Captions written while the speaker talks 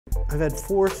I've had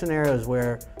 4 scenarios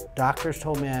where doctors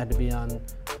told me I had to be on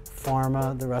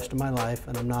pharma the rest of my life,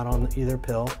 and I'm not on either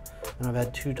pill. And I've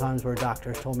had 2 times where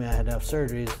doctors told me I had to have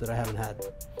surgeries that I haven't had.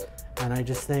 And I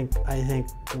think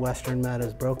Western med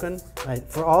is broken.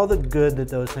 For all the good that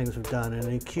those things have done,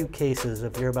 in acute cases,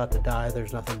 if you're about to die,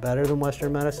 there's nothing better than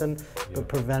Western medicine, but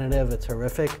preventative, it's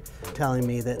horrific. Telling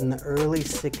me that in the early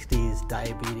 60s,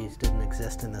 diabetes didn't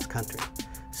exist in this country.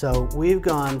 So we've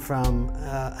gone from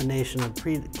a nation of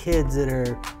kids that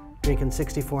are drinking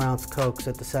 64-ounce Cokes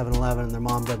at the 7-Eleven and their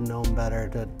mom doesn't know them better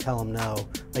to tell them no.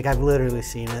 Like, I've literally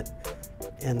seen it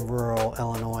in rural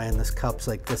Illinois, and this cup's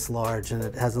like this large and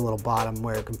it has a little bottom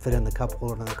where it can fit in the cup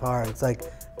holder in the car. And it's like,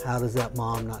 how does that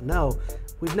mom not know?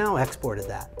 We've now exported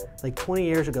that. Like 20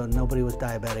 years ago, nobody was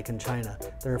diabetic in China.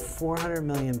 There are 400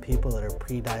 million people that are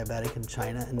pre-diabetic in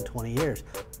China in 20 years.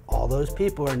 All those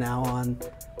people are now on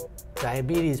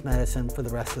diabetes medicine for the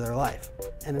rest of their life.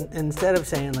 And instead of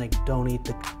saying like, don't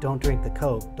drink the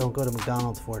Coke, don't go to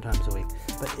McDonald's 4 times a week.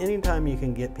 But anytime you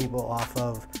can get people off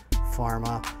of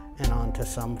pharma and onto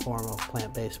some form of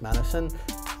plant-based medicine,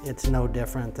 it's no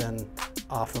different than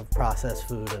off of processed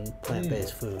food and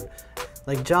plant-based food.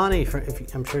 Like Johnny,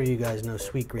 I'm sure you guys know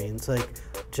Sweetgreens, like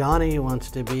Johnny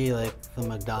wants to be like the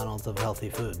McDonald's of healthy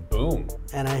food. Boom.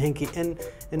 And I think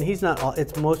he's not all,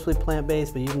 it's mostly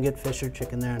plant-based, but you can get fish or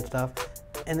chicken there and stuff.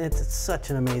 And it's such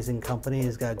an amazing company.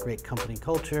 He's got great company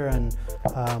culture and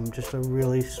just a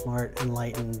really smart,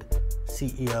 enlightened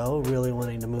CEO, really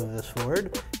wanting to move this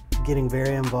forward. Getting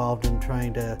very involved in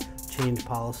trying to change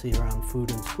policy around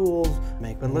food in schools.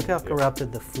 But look how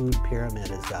corrupted the food pyramid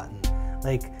has gotten.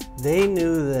 Like, they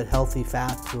knew that healthy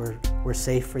fats were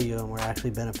safe for you and were actually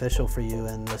beneficial for you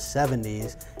in the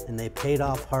 70s, and they paid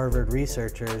off Harvard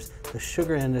researchers. The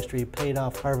sugar industry paid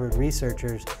off Harvard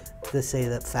researchers to say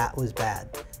that fat was bad.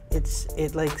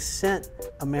 It like sent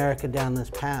America down this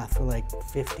path for like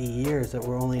 50 years that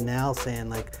we're only now saying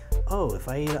like, oh, if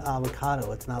I eat an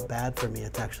avocado, it's not bad for me,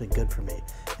 it's actually good for me.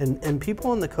 And people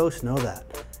on the coast know that.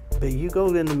 But you go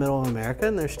in the middle of America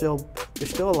and there's still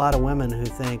a lot of women who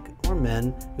think, or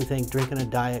men, who think drinking a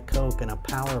Diet Coke and a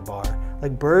power bar.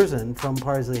 Like Burzin from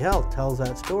Parsley Health tells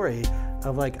that story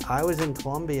of like, I was in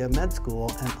Columbia med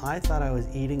school and I thought I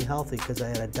was eating healthy because I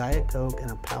had a Diet Coke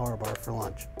and a power bar for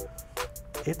lunch.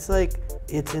 It's like,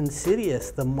 it's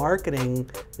insidious. The marketing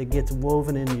that gets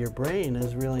woven into your brain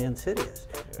is really insidious.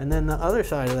 And then the other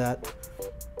side of that,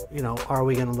 you know, are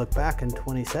we gonna look back in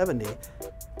 2070?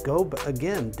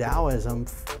 Again, Taoism,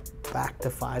 back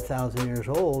to 5,000 years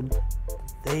old,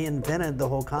 they invented the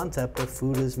whole concept of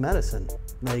food as medicine.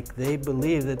 Like, they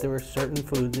believed that there were certain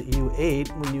foods that you ate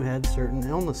when you had certain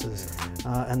illnesses.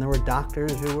 And there were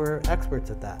doctors who were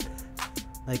experts at that.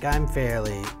 Like,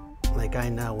 I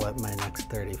know what my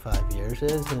next 35 years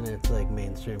is, and it's like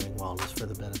mainstreaming wellness for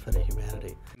the benefit of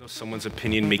humanity. I know someone's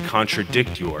opinion may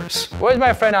contradict yours. Where's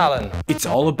my friend Alan? It's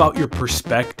all about your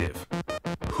perspective.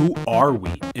 Who are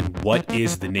we, and what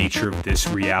is the nature of this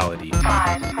reality?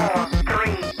 5, 4,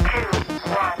 3, 2,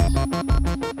 1.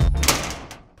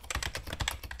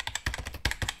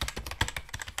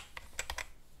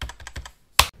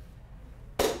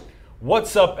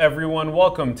 What's up, everyone?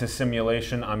 Welcome to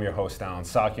Simulation. I'm your host, Alan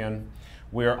Sakyan.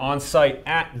 We are on site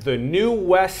at the New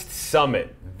West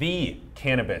Summit, the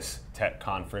cannabis tech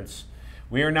conference.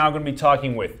 We are now going to be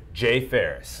talking with Jay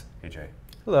Ferris. Hey, Jay.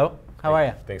 Hello, how are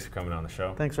you? Thanks for coming on the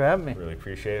show. Thanks for having me. Really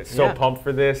appreciate it. So pumped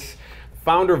for this.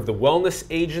 Founder of the Wellness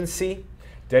Agency,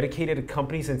 dedicated to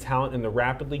companies and talent in the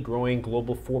rapidly growing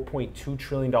global $4.2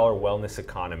 trillion wellness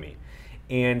economy.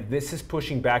 And this is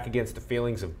pushing back against the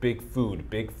failings of big food,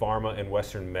 big pharma, and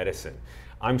Western medicine.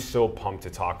 I'm so pumped to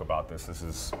talk about this. This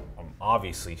is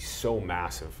obviously so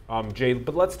massive. Jay,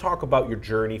 but let's talk about your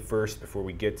journey first before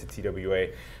we get to TWA.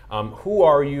 Who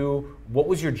are you? What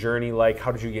was your journey like?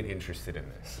 How did you get interested in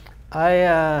this?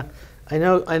 I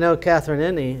know Catherine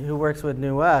Indy, who works with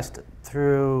New West,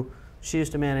 she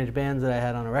used to manage bands that I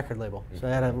had on a record label. So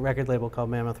I had a record label called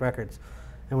Mammoth Records,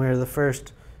 and we were the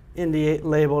first indie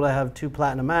label to have 2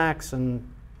 Platinum Acts, and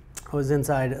I was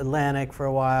inside Atlantic for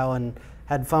a while and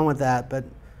had fun with that.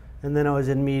 And then I was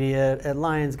in media at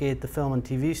Lionsgate, the film and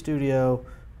TV studio,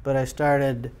 but I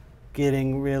started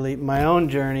getting really my own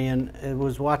journey, and it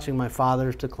was watching my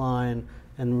father's decline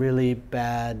and really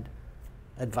bad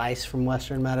advice from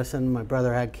Western medicine. My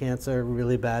brother had cancer,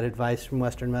 really bad advice from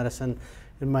Western medicine.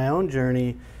 In my own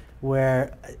journey,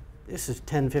 where this is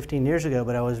 10, 15 years ago,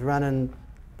 but I was running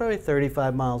probably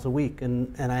 35 miles a week,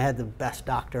 and I had the best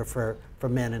doctor for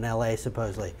men in LA,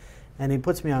 supposedly. And he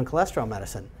puts me on cholesterol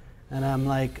medicine. And I'm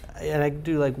like, and I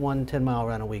do like 1 10-mile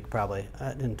run a week probably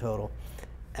in total.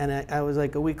 I was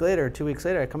like, a week later, 2 weeks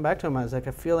later, I come back to him. I was like,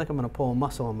 I feel like I'm going to pull a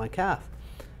muscle in my calf.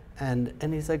 And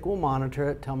he's like, we'll monitor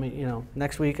it. Tell me,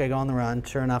 next week I go on the run.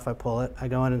 Sure enough, I pull it. I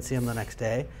go in and see him the next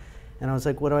day. And I was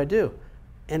like, what do I do?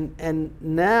 And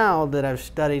now that I've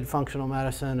studied functional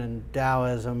medicine and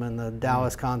Taoism and the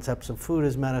Taoist concepts of food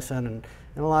as medicine and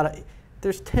a lot of,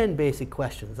 there's 10 basic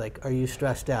questions, like, are you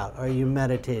stressed out? Are you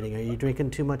meditating? Are you drinking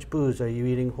too much booze? Are you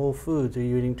eating whole foods? Are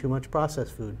you eating too much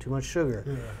processed food, too much sugar?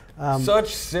 Yeah.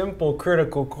 Such simple,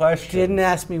 critical questions. Didn't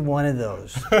ask me one of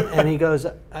those. And he goes,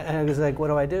 I was like, what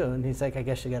do I do? And he's like, I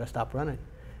guess you got to stop running.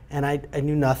 And I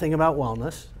knew nothing about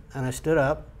wellness. And I stood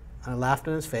up, I laughed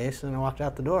in his face, and I walked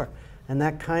out the door. And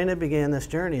that kind of began this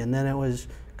journey. And then it was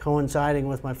coinciding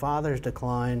with my father's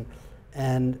decline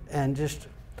and just,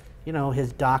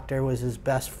 his doctor was his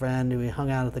best friend who he hung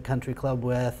out at the country club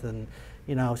with, and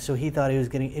so he thought he was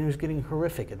getting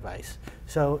horrific advice.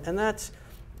 So, and that's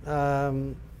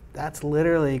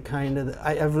literally kind of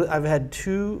I've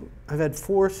had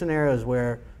 4 scenarios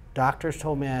where doctors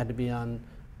told me I had to be on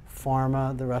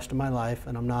pharma the rest of my life,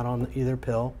 and I'm not on either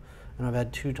pill. And I've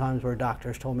had 2 times where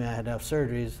doctors told me I had to have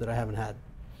surgeries that I haven't had.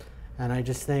 And I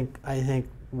think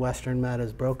Western med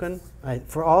is broken.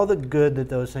 For all the good that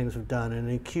those things have done, in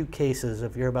acute cases,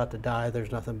 if you're about to die,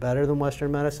 there's nothing better than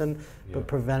Western medicine, but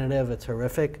preventative, it's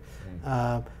horrific.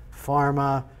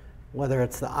 Pharma, whether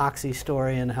it's the Oxy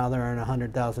story and how there aren't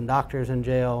 100,000 doctors in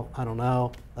jail, I don't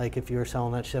know. Like if you were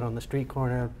selling that shit on the street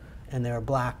corner and they were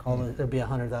black, there'd be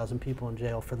 100,000 people in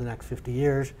jail for the next 50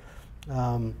 years.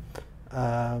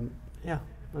 Yeah,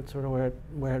 that's sort of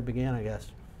where it began, I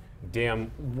guess. Damn,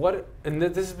 and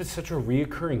this has been such a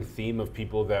reoccurring theme of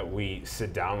people that we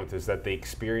sit down with, is that they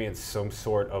experience some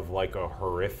sort of like a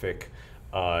horrific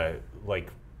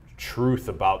truth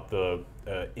about the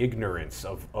ignorance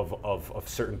of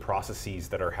certain processes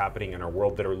that are happening in our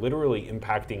world that are literally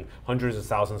impacting hundreds of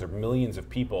thousands or millions of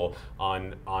people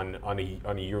on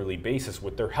a yearly basis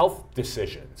with their health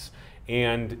decisions.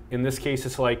 And in this case,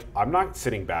 it's like, I'm not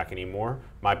sitting back anymore.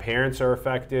 My parents are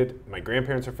affected, my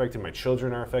grandparents are affected, my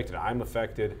children are affected, I'm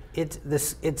affected.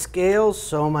 It scales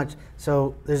so much.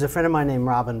 So there's a friend of mine named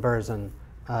Robin Burzin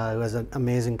who has an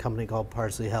amazing company called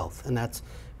Parsley Health, and that's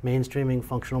mainstreaming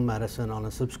functional medicine on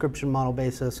a subscription model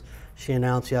basis. She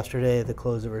announced yesterday at the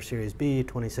close of her Series B,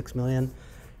 26 million.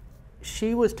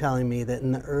 She was telling me that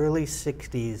in the early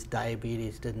 60s,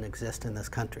 diabetes didn't exist in this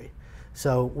country.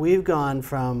 So we've gone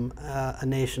from a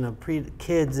nation of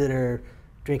kids that are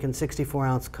drinking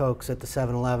 64-ounce Cokes at the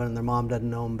 7-Eleven and their mom doesn't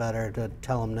know them better to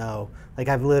tell them no. Like,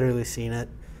 I've literally seen it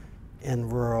in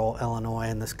rural Illinois,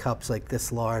 and this cup's like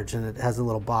this large and it has a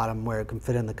little bottom where it can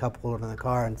fit in the cup holder in the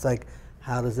car, and it's like,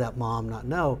 how does that mom not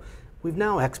know? We've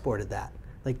now exported that.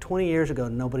 Like 20 years ago,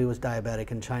 nobody was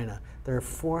diabetic in China. There are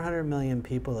 400 million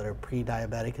people that are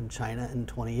pre-diabetic in China in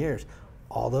 20 years.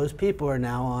 All those people are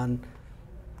now on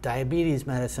diabetes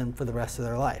medicine for the rest of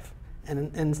their life.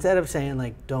 And instead of saying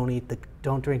like, don't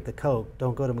drink the Coke,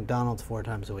 don't go to McDonald's 4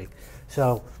 times a week.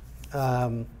 So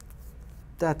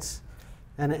that's,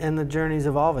 and the journey's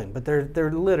evolving, but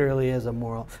there literally is a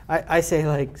moral. I say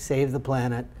like, save the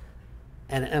planet,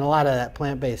 and a lot of that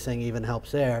plant-based thing even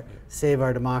helps there, save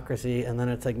our democracy, and then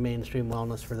it's like mainstream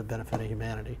wellness for the benefit of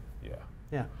humanity. Yeah.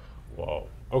 Yeah. Whoa,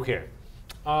 okay.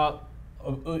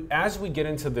 As we get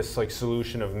into this like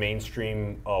solution of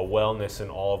mainstream wellness and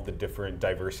all of the different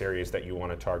diverse areas that you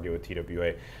want to target with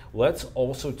TWA, let's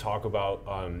also talk about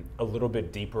a little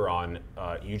bit deeper on,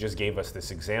 you just gave us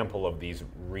this example of these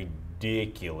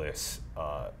ridiculous,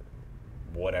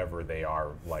 whatever they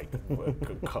are, like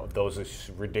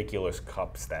those ridiculous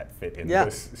cups that fit in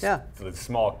this the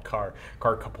small car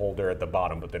cup holder at the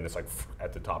bottom, but then it's like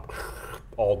at the top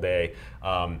all day.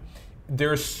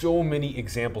 There's so many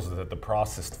examples of that, the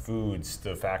processed foods,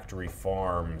 the factory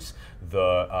farms,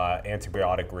 the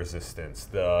antibiotic resistance,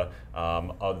 the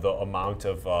amount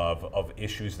of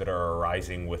issues that are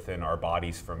arising within our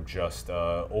bodies from just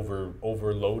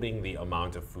overloading the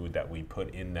amount of food that we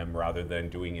put in them rather than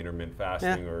doing intermittent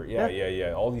fasting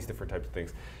all these different types of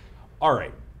things. All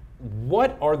right,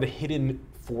 what are the hidden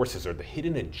forces or the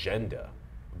hidden agenda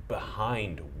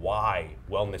behind why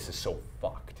wellness is so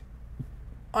fucked?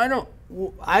 I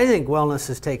think wellness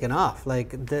has taken off. Like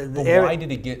but why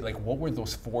did it get, like, what were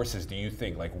those forces, do you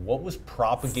think? Like, what was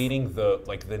propagating the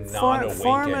non-awakened?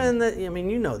 Pharma in the, I mean,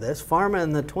 you know this, pharma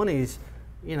in the 20s,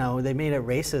 they made it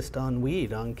racist on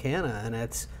weed, on canna, and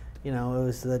it's, it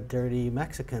was the dirty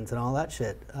Mexicans and all that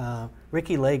shit.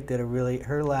 Ricki Lake did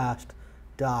her last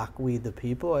doc, Weed the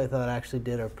People, I thought actually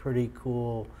did a pretty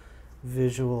cool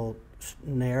visual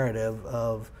narrative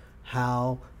of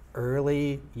how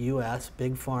early U.S.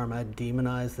 big pharma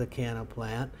demonized the canna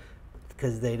plant,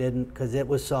 because it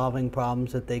was solving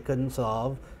problems that they couldn't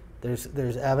solve.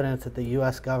 There's evidence that the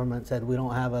U.S. government said we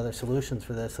don't have other solutions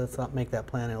for this. Let's not make that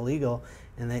plant illegal.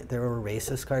 And there were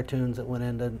racist cartoons that went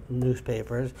into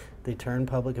newspapers. They turned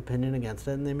public opinion against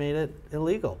it, and they made it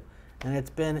illegal. And it's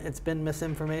been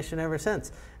misinformation ever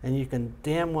since. And you can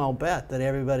damn well bet that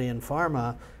everybody in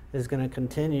pharma is going to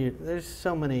continue. There's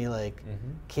so many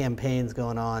campaigns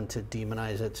going on to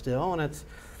demonize it still, and it's,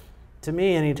 to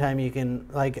me, anytime you can,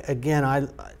 again,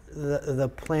 the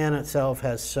plant itself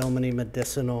has so many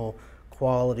medicinal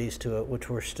qualities to it,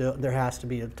 which there has to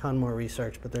be a ton more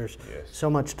research, but there's so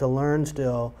much to learn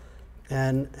still.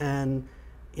 And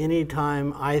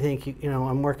anytime, I think,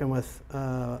 I'm working with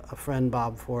a friend,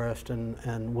 Bob Forrest,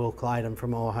 and Will Clyden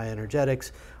from Ojai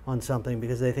Energetics on something,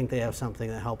 because they think they have something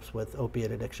that helps with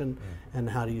opiate addiction, and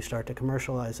how do you start to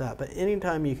commercialize that. But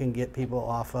anytime you can get people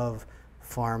off of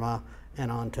pharma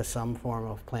and onto some form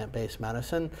of plant-based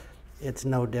medicine, it's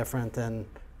no different than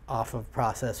off of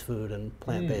processed food and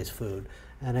plant-based food.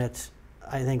 And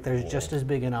I think there's just as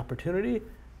big an opportunity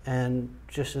and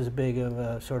just as big of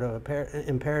a sort of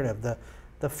imperative. The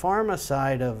pharma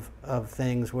side of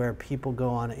things, where people go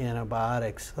on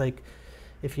antibiotics, like,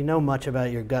 if you know much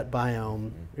about your gut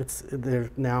biome, they're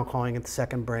now calling it the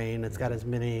second brain. It's got as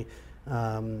many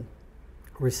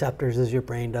receptors as your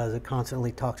brain does. It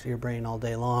constantly talks to your brain all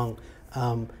day long.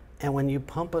 And when you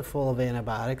pump it full of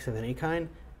antibiotics of any kind,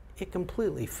 it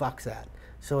completely fucks that.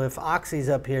 So if Oxy's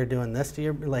up here doing this to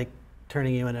you, like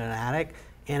turning you into an addict,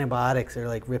 antibiotics are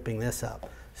like ripping this up.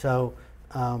 So,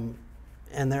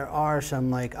 and there are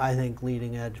some, I think,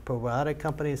 leading edge probiotic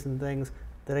companies and things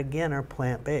that, again, are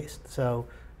plant-based. So,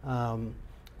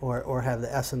 or have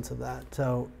the essence of that.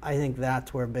 So I think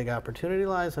that's where a big opportunity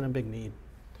lies and a big need.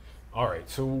 All right,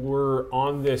 so we're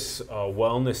on this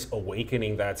wellness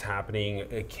awakening that's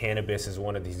happening. Cannabis is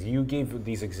one of these. You gave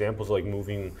these examples, like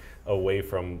moving away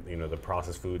from the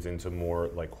processed foods into more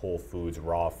like whole foods,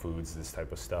 raw foods, this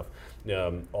type of stuff.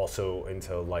 Also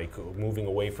into like moving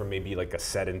away from maybe like a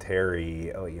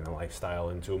sedentary lifestyle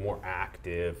into a more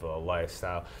active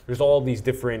lifestyle. There's all these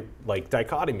different like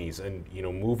dichotomies, and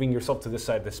moving yourself to this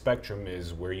side of the spectrum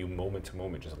is where you moment to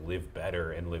moment just live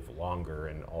better and live longer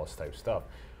and all this type of stuff.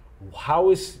 How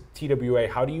is TWA,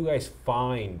 how do you guys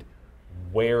find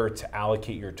where to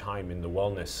allocate your time in the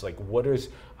wellness? Like,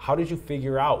 how did you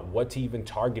figure out what to even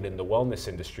target in the wellness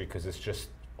industry? Because it's just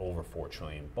over $4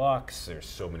 trillion. There's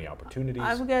so many opportunities.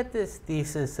 I've got this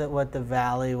thesis that what the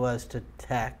Valley was to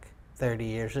tech 30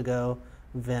 years ago,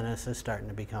 Venice is starting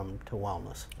to become to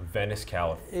wellness. Venice,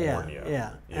 California.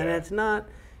 Yeah. And it's not,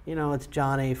 it's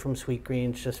Johnny from Sweet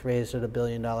Greens just raised at $1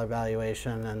 billion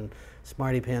valuation, and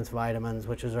Smarty Pants Vitamins,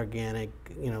 which is organic,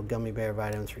 gummy bear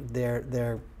vitamins,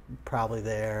 they're probably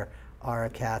there. Ara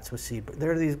Cats with seed.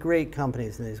 There are these great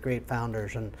companies and these great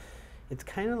founders, and it's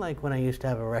kind of like when I used to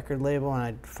have a record label and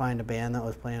I'd find a band that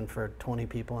was playing for 20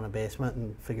 people in a basement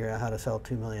and figure out how to sell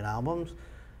 2 million albums.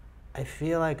 I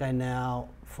feel like I now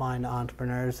find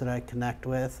entrepreneurs that I connect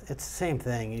with. It's the same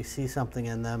thing. You see something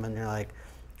in them and you're like,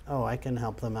 oh, I can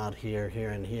help them out here, here,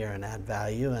 and here, and add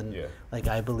value. And like,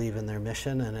 I believe in their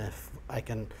mission, and if I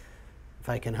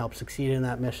can help succeed in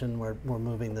that mission, we're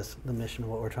moving the mission of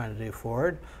what we're trying to do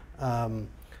forward.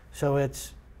 So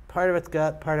it's part of it's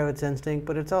gut, part of it's instinct,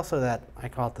 but it's also that, I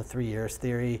call it the 3 years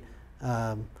theory.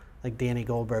 Like Danny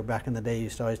Goldberg back in the day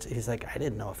used to always, he's like, I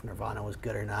didn't know if Nirvana was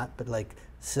good or not, but like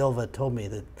Silva told me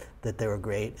that they were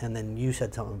great, and then you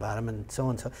said something about them, and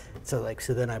so.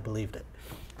 So then I believed it.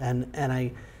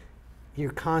 And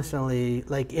you're constantly,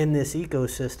 like, in this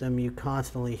ecosystem, you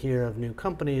constantly hear of new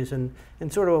companies, and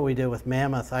sort of what we did with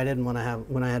Mammoth. I didn't want to have,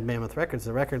 when I had Mammoth Records,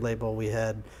 the record label, we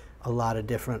had a lot of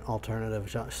different alternative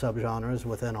subgenres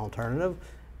within alternative,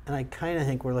 and I kind of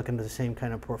think we're looking at the same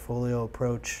kind of portfolio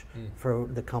approach for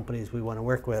the companies we want to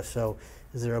work with. So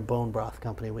is there a bone broth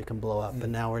company we can blow up?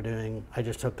 And now we're doing, I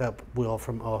just hooked up Will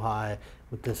from Ojai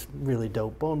with this really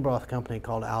dope bone broth company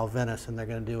called Al Venice, and they're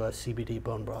going to do a CBD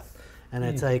bone broth. And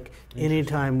it's like,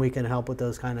 anytime we can help with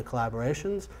those kind of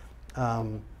collaborations,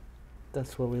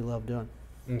 that's what we love doing.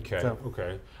 Okay,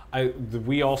 okay.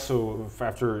 We also,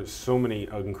 after so many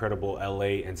incredible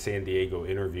LA and San Diego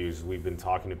interviews, we've been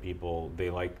talking to people. They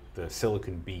like the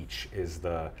Silicon Beach is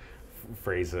the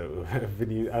phrase.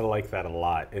 I like that a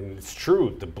lot. And it's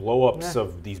true, the blow-ups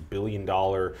of these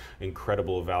billion-dollar,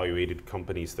 incredible evaluated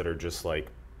companies that are just like,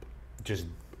 just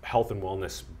health and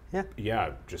wellness,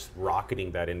 just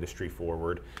rocketing that industry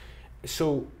forward.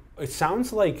 So it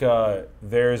sounds like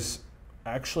there's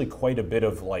actually quite a bit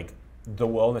of the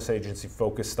wellness agency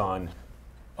focused on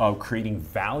creating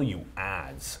value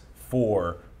adds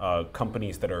for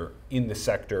companies that are in the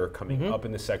sector, coming up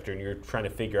in the sector, and you're trying to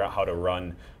figure out how to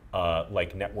run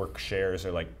like network shares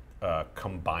or like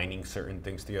combining certain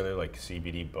things together, like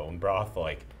CBD bone broth.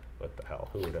 Like, what the hell?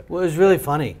 Who would that? Well, it was really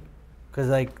funny because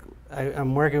like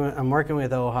I'm working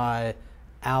with Ojai.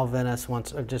 Al Venice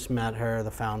I've just met her,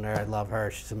 the founder. I love her.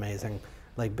 She's amazing.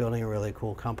 Like building a really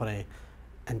cool company,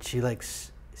 and she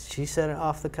said it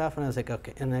off the cuff, and I was like,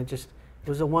 okay. And it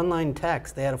was a one-line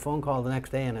text. They had a phone call the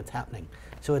next day, and it's happening.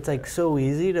 So it's like so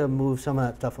easy to move some of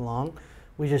that stuff along.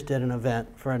 We just did an event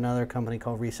for another company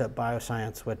called Reset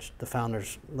Bioscience, which the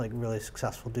founder's like really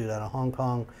successful dude out of Hong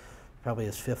Kong, probably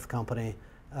his 5th company.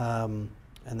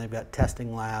 And they've got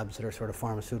testing labs that are sort of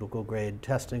pharmaceutical grade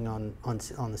testing on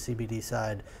the CBD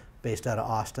side, based out of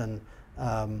Austin.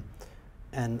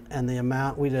 And the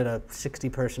amount, we did a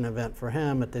 60-person event for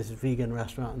him at this vegan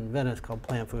restaurant in Venice called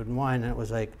Plant Food and Wine, and it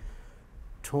was like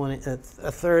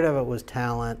a third of it was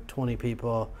talent, 20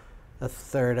 people, a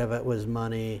third of it was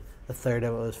money, a third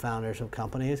of it was founders of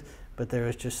companies, but there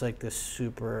was just like this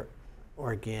super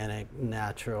organic,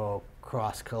 natural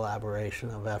cross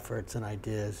collaboration of efforts and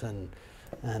ideas, and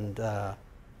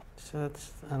so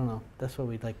it's, I don't know, that's what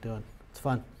we like doing. It's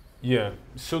fun. Yeah.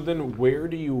 So then where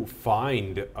do you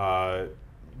find how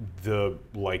do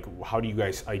you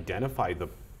guys identify the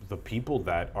people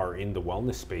that are in the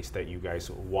wellness space that you guys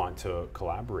want to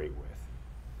collaborate with?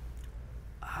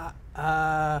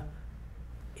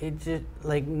 It just,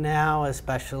 like now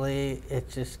especially,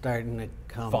 it's just starting to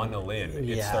come. Funnel in.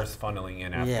 Yeah. It starts funneling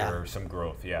in after some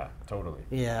growth. Yeah, totally.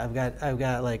 Yeah, I've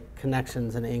got like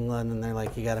connections in England, and they're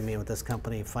like, you got to meet with this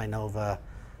company, Phinova.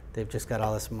 They've just got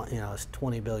all this, this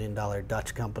 $20 billion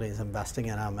Dutch companies investing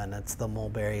in them, and it's the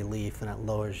mulberry leaf, and it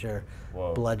lowers your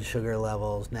blood sugar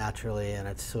levels naturally, and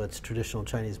it's traditional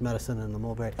Chinese medicine in the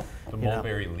mulberry. The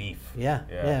mulberry leaf.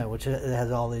 Yeah, which it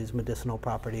has all these medicinal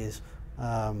properties.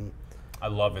 I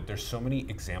love it. There's so many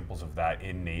examples of that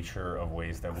in nature, of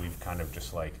ways that we've kind of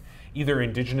just like either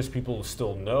indigenous people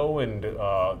still know, and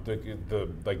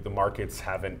the markets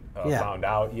haven't found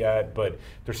out yet. But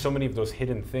there's so many of those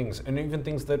hidden things, and even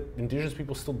things that indigenous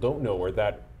people still don't know, or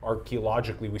that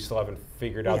archaeologically we still haven't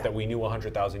figured out that we knew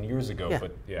 100,000 years ago.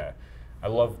 But I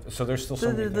love. So there's still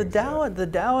so many things. The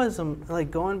Taoism,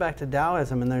 like going back to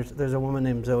Taoism, and there's a woman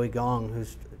named Zoe Gong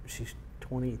she's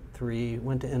 23,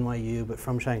 went to NYU, but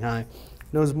from Shanghai,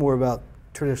 knows more about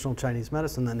traditional Chinese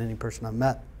medicine than any person I've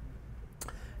met,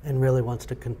 and really wants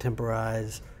to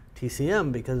contemporize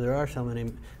TCM because there are so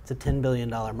many. It's a $10 billion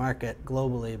market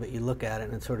globally, but you look at it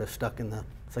and it's sort of stuck in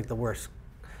it's like the worst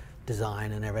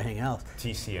design and everything else.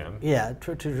 TCM. Yeah,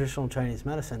 traditional Chinese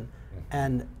medicine,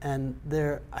 and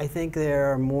I think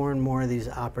there are more and more of these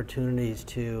opportunities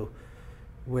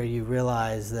where you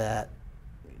realize that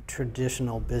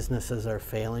traditional businesses are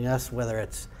failing us, whether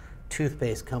it's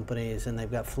toothpaste companies and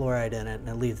they've got fluoride in it and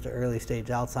it leads to early stage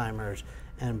Alzheimer's,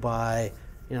 and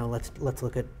let's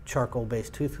look at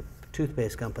charcoal-based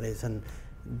toothpaste companies, and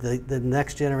the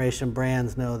next generation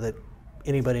brands know that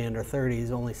anybody under 30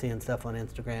 is only seeing stuff on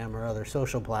Instagram or other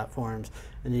social platforms,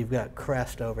 and you've got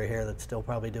Crest over here that's still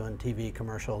probably doing TV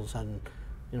commercials and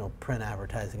print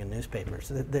advertising in newspapers.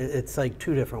 It's like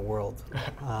two different worlds.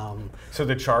 So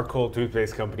the charcoal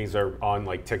toothpaste companies are on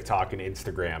like TikTok and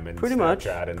Instagram and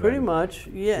Snapchat. Pretty much,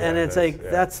 yeah. And it's like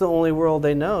that's the only world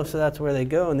they know, so that's where they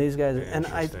go. And these guys, and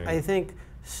I think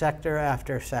sector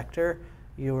after sector,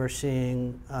 you are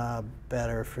seeing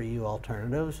better for you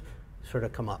alternatives sort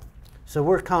of come up. So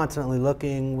we're constantly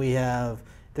looking.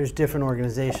 There's different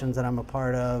organizations that I'm a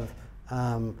part of.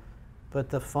 But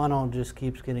the funnel just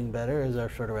keeps getting better as our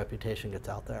sort of reputation gets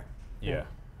out there. Yeah.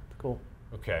 Cool.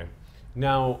 Okay.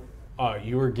 Now,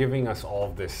 you were giving us all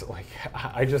of this. Like,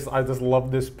 I just love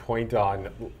this point on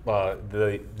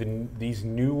these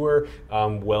newer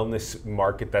wellness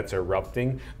market that's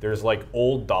erupting. There's like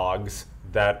old dogs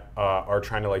that are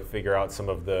trying to like figure out some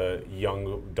of the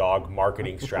young dog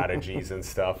marketing strategies and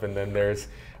stuff, and then there's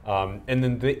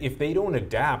if they don't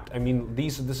adapt, I mean,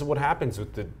 this is what happens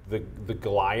with the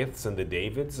Goliaths and the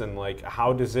Davids, and like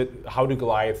how do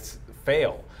Goliaths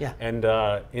fail? Yeah. And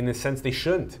in a sense, they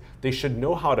shouldn't. They should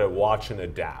know how to watch and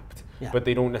adapt, but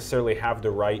they don't necessarily have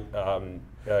the right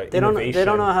innovation. They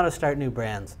don't know how to start new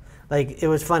brands. Like, it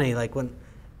was funny, like when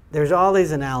there's all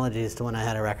these analogies to when I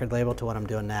had a record label to what I'm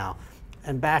doing now.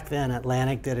 And back then,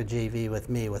 Atlantic did a JV with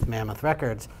me with Mammoth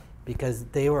Records, because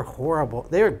they were horrible.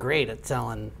 They were great at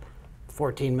selling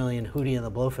 14 million Hootie and the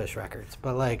Blowfish records,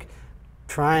 but like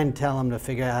try and tell them to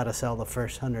figure out how to sell the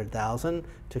first 100,000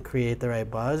 to create the right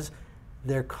buzz.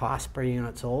 Their cost per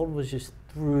unit sold was just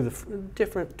through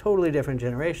the totally different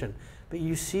generation. But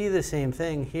you see the same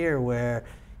thing here, where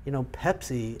you know,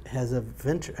 Pepsi has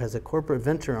a corporate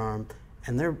venture arm,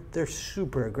 and they're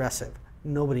super aggressive.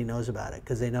 Nobody knows about it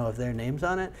because they know if their name's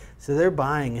on it. So they're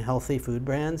buying healthy food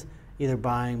brands, either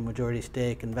buying majority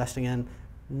stake, investing in.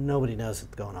 Nobody knows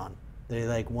what's going on. They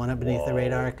like want it beneath the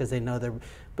radar because they know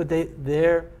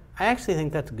they're. I actually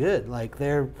think that's good. Like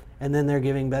and then they're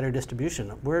giving better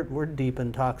distribution. We're deep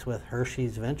in talks with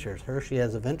Hershey's Ventures. Hershey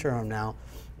has a venture arm now,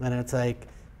 and it's like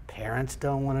parents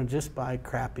don't want to just buy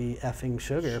crappy effing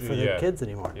sugar for their kids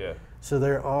anymore. Yeah. So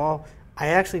they're all. I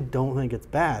actually don't think it's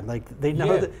bad. Like they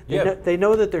know they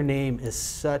know that their name is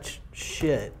such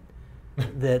shit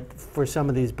that for some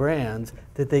of these brands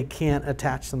that they can't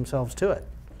attach themselves to it.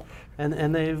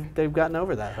 And they've gotten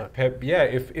over that hook.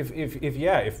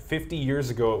 If 50 years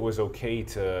ago it was okay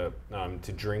to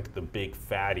drink the big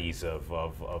fatties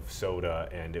of soda,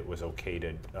 and it was okay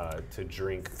to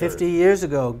drink. 50 years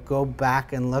ago, go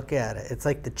back and look at it. It's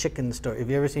like the chicken story. Have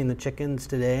you ever seen the chickens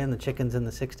today and the chickens in the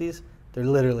 60s? They're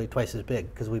literally twice as big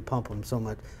because we pump them so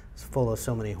much. It's full of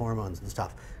so many hormones and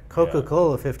stuff.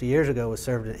 Coca-Cola 50 years ago was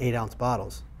served in 8-ounce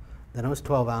bottles. Then it was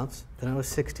 12 ounce. Then it was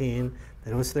 16.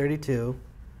 Then it was 32.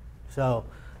 So,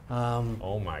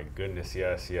 oh my goodness,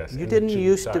 yes. You didn't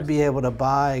used to be able to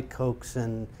buy Cokes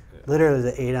in literally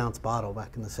the 8-ounce bottle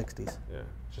back in the 60s. Yeah,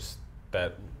 just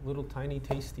that little tiny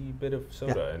tasty bit of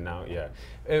soda, and now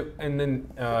and then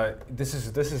this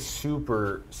is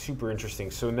super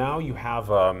interesting. So now you have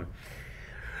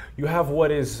what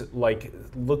is like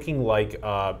looking like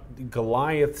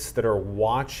Goliaths that are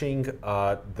watching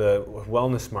the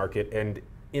wellness market, and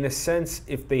in a sense,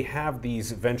 if they have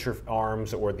these venture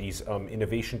arms or these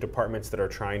innovation departments that are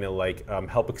trying to like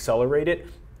help accelerate it,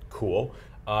 cool.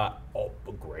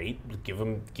 Great.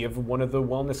 Give one of the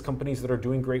wellness companies that are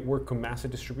doing great work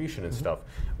massive distribution and stuff.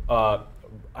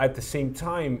 At the same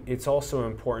time, it's also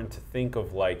important to think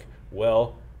of like,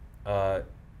 well,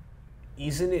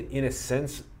 isn't it in a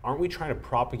sense? Aren't we trying to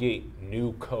propagate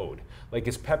new code? Like,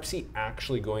 is Pepsi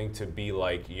actually going to be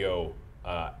like, yo,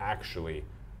 actually,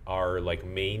 our like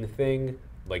main thing,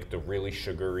 like the really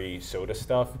sugary soda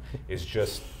stuff, is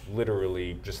just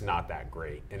literally just not that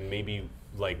great, and maybe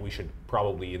like we should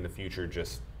probably in the future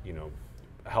just, you know,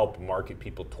 help market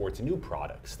people towards new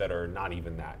products that are not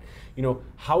even that. You know,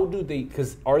 how do they,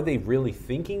 because are they really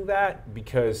thinking that?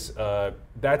 Because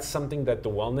that's something that the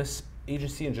wellness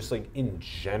agency and just like in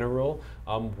general,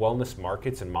 wellness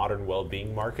markets and modern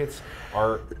well-being markets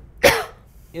are,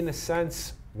 in a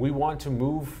sense, we want to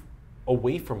move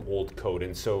away from old code,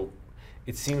 and so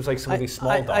it seems like some of these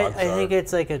small dogs I think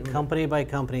it's like a company by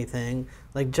company thing.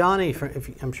 Like Johnny,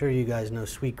 I'm sure you guys know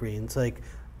Sweetgreens. Like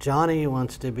Johnny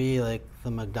wants to be like the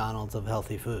McDonald's of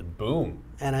healthy food. Boom.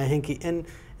 And I think and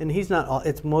he's not all.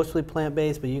 It's mostly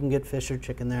plant-based, but you can get fish or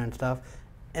chicken there and stuff.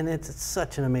 And it's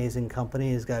such an amazing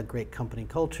company. He's got a great company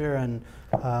culture and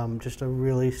just a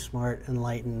really smart,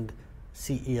 enlightened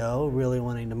CEO, really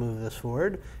wanting to move this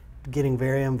forward. Getting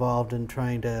very involved in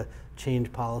trying to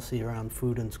change policy around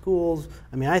food in schools.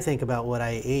 I mean, I think about what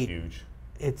I ate. Huge.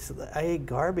 I ate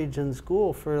garbage in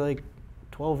school for like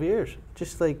 12 years,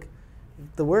 just like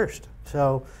the worst.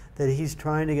 So that he's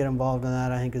trying to get involved in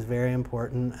that, I think, is very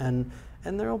important. And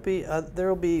there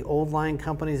will be old line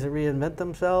companies that reinvent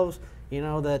themselves. You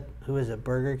know, that, who is it,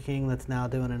 Burger King, that's now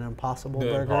doing an Impossible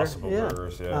Burger? Impossible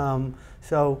Burgers, yeah.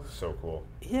 So cool.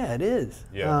 Yeah, it is.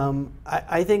 Yeah.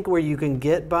 I think where you can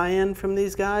get buy-in from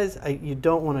these guys, you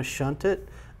don't want to shunt it.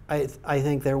 I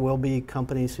think there will be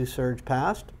companies who surge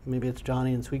past. Maybe it's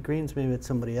Johnny and Sweetgreens, maybe it's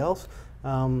somebody else.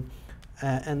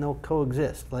 And they'll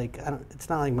coexist. Like it's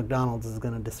not like McDonald's is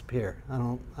going to disappear. I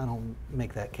don't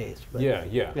make that case. But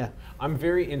yeah. I'm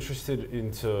very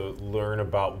interested to learn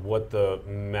about what the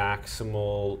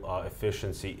maximal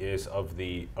efficiency is of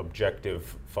the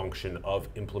objective function of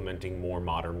implementing more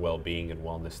modern well-being and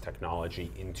wellness technology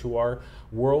into our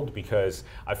world, because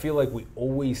I feel like we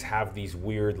always have these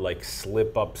weird like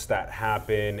slip-ups that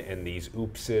happen and these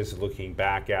oopses looking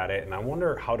back at it, and I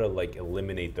wonder how to like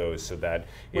eliminate those so that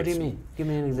What do you mean? Give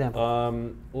me an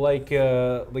example. Like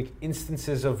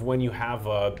instances of when you have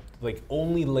like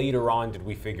only later on did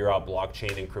we figure out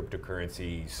blockchain and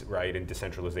cryptocurrencies, right, and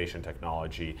decentralization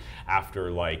technology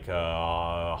after like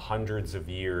hundreds of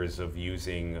years of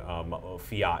using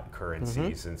fiat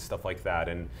currencies and stuff like that,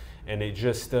 and it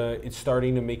just it's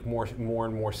starting to make more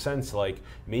and more sense. Like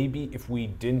maybe if we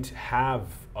didn't have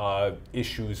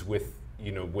issues with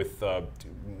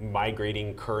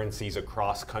migrating currencies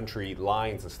across country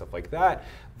lines and stuff like that,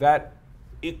 that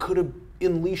it could have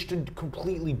unleashed a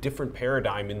completely different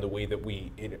paradigm in the way that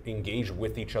we engage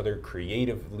with each other,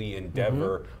 creatively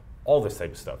endeavor all this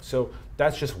type of stuff. So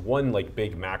that's just one like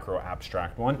big macro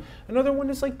abstract one. Another one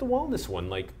is like the wellness one.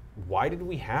 Like, why did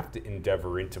we have to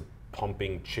endeavor into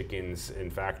pumping chickens in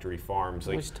factory farms?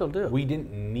 Like, we still do. We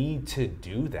didn't need to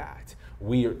do that.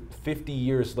 We are 50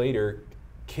 years later,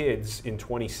 kids in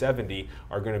 2070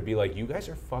 are going to be like, you guys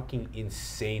are fucking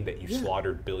insane that you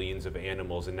slaughtered billions of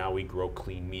animals and now we grow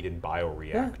clean meat in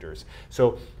bioreactors.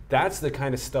 So that's the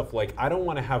kind of stuff, like, I don't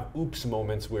want to have oops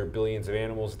moments where billions of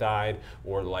animals died,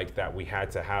 or like that we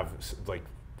had to have like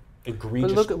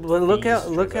egregious. But look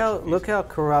how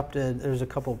corrupted. There's a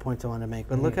couple of points I want to make,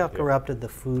 but look how corrupted the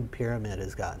food pyramid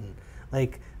has gotten.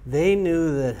 Like, they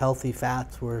knew that healthy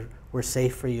fats were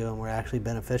safe for you and were actually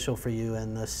beneficial for you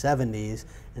in the 70s,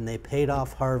 and they paid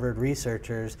off Harvard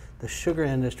researchers. The sugar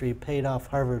industry paid off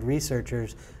Harvard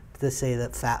researchers to say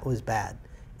that fat was bad.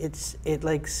 It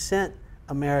like sent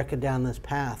America down this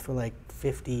path for like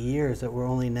 50 years that we're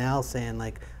only now saying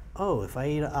like, oh, if I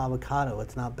eat an avocado,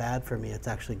 it's not bad for me, it's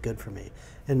actually good for me.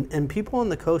 And people on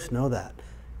the coast know that.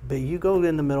 But you go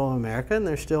in the middle of America and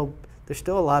there's still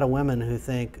a lot of women who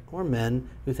think, or men,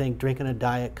 who think drinking a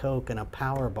Diet Coke and a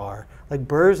power bar. Like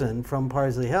Burzin from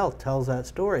Parsley Health tells that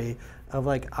story of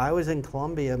like, I was in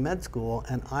Columbia med school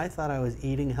and I thought I was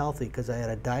eating healthy because I had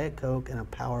a Diet Coke and a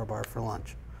power bar for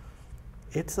lunch.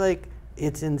 It's like,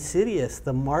 it's insidious.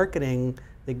 The marketing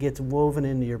that gets woven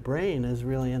into your brain is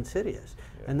really insidious.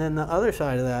 Yeah. And then the other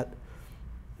side of that,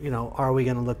 you know, are we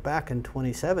going to look back in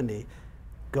 2070?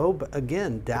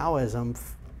 Again, Taoism,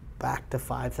 back to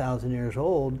 5,000 years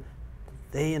old,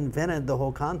 they invented the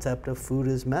whole concept of food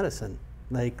as medicine.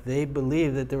 Like, they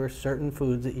believed that there were certain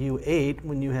foods that you ate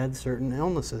when you had certain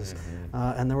illnesses.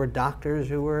 And there were doctors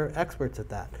who were experts at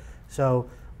that. So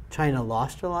China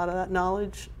lost a lot of that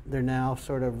knowledge. They're now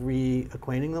sort of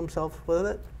reacquainting themselves with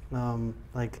it.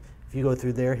 Like, if you go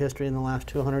through their history in the last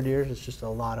 200 years, it's just a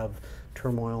lot of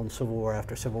turmoil and civil war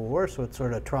after civil war. So it's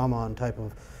sort of trauma and type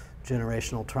of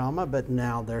generational trauma, but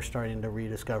now they're starting to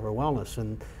rediscover wellness.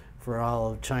 And for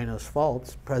all of China's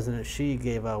faults, President Xi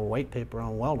gave a white paper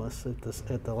on wellness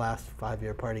at the last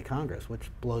 5-year Party Congress, which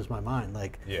blows my mind.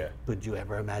 Like, would you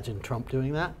ever imagine Trump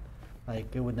doing that?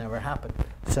 Like, it would never happen.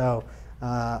 So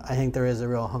I think there is a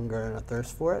real hunger and a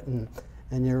thirst for it,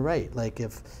 and you're right. Like,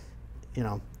 if, you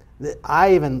know,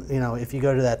 I even, you know, if you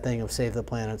go to that thing of save the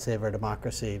planet, save our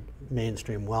democracy,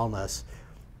 mainstream wellness,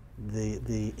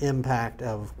 the impact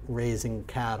of raising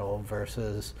cattle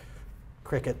versus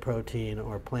cricket protein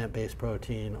or plant-based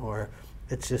protein, or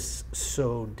it's just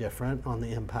so different on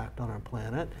the impact on our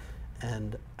planet,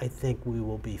 and I think we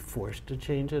will be forced to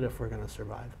change it if we're going to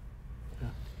survive.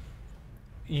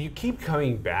 You keep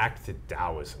coming back to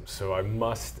Taoism, so I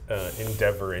must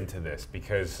endeavor into this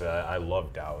because I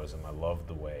love Taoism. I love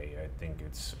the way. I think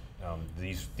it's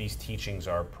these teachings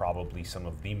are probably some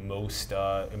of the most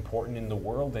important in the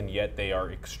world, and yet they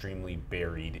are extremely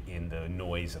buried in the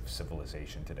noise of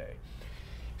civilization today.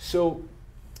 So,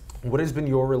 what has been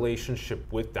your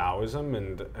relationship with Taoism,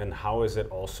 and how is it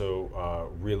also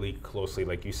really closely,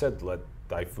 like you said, let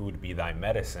thy food be thy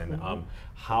medicine?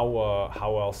 How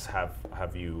else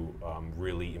have you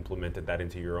really implemented that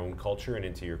into your own culture and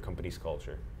into your company's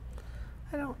culture?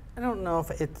 I don't know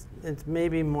if it's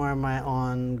maybe more my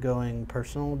ongoing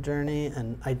personal journey,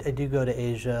 and I do go to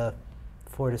Asia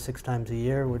 4 to 6 times a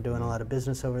year. We're doing a lot of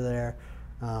business over there.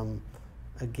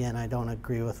 Again, I don't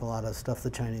agree with a lot of stuff the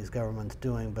Chinese government's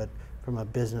doing, but from a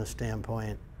business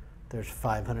standpoint, there's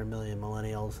 500 million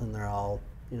millennials, and they're all,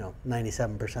 you know,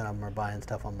 97% of them are buying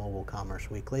stuff on Mobile Commerce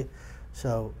Weekly.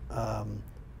 So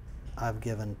I've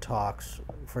given talks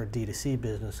for D2C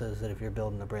businesses that if you're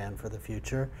building a brand for the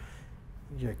future,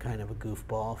 you're kind of a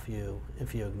goofball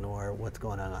if you ignore what's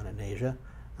going on in Asia.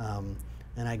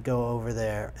 And I go over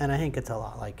there, and I think it's a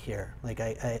lot like here. Like,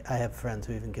 I have friends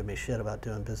who even give me shit about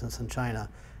doing business in China,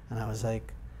 and I was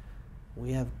like,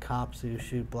 we have cops who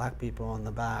shoot black people on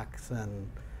the backs, and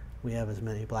we have as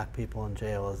many black people in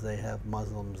jail as they have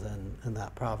Muslims in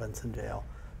that province in jail.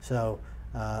 So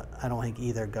I don't think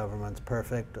either government's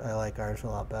perfect. I like ours a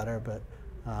lot better, but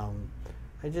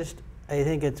I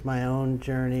think it's my own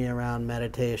journey around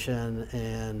meditation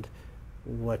and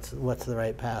what's the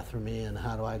right path for me and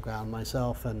how do I ground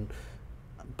myself. And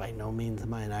by no means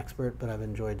am I an expert, but I've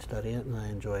enjoyed studying it and I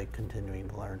enjoy continuing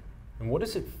to learn. And what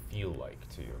does it feel like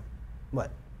to you?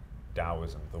 What?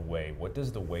 Taoism, the way. What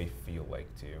does the way feel like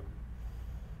to you?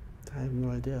 I have no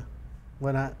idea.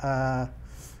 Yeah,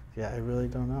 I really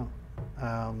don't know.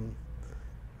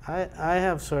 I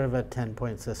have sort of a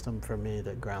 10-point system for me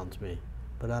that grounds me,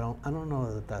 but I don't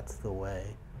know that that's the way.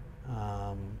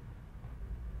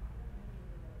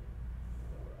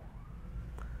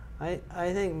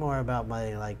 I think more about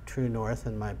my like true north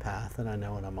and my path, and I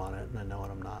know when I'm on it and I know when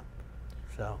I'm not.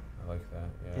 So I like that.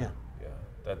 yeah. Yeah.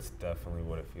 That's definitely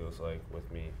what it feels like with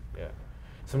me. Yeah.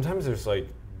 Sometimes there's like,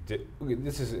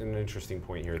 this is an interesting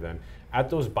point here then. At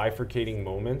those bifurcating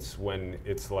moments when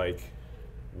it's like,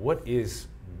 what is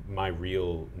my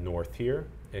real north here?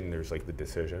 And there's like the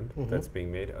decision that's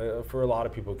being made. For a lot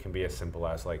of people, it can be as simple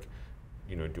as like,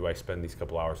 you know, do I spend these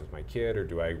couple hours with my kid, or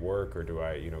do I work, or do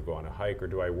I, you know, go on a hike, or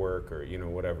do I work, or, you know,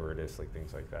 whatever it is, like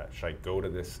things like that. Should I go to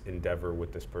this endeavor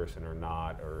with this person or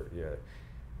not? Or, yeah.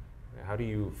 How do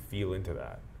you feel into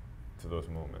that, to those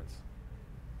moments?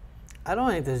 I don't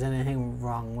think there's anything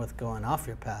wrong with going off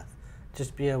your path.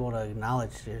 Just be able to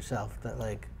acknowledge to yourself that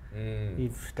like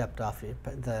you've stepped off your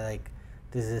path. Like,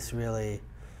 does this really,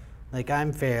 like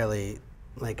I'm fairly,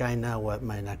 like I know what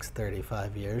my next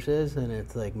 35 years is, and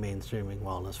it's like mainstreaming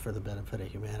wellness for the benefit of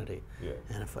humanity. Yeah.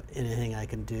 And if anything I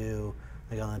can do,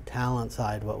 like on the talent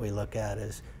side, what we look at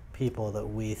is people that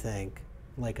we think,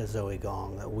 like a Zoe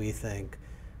Gong, that we think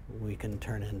we can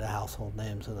turn into household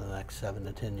names in the next 7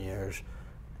 to 10 years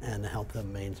and help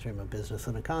them mainstream a business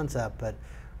and a concept. But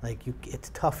like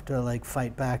it's tough to like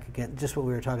fight back against just what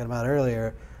we were talking about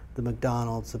earlier. The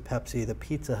McDonald's, the Pepsi, the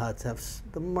Pizza Huts have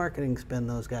the marketing spin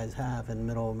those guys have in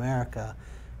middle America,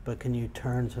 but can you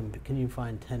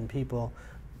find 10 people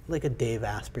like a Dave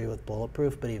Asprey with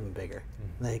Bulletproof, but even bigger?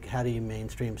 Like how do you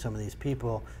mainstream some of these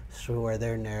people so where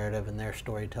their narrative and their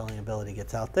storytelling ability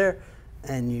gets out there,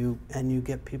 and you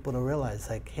get people to realize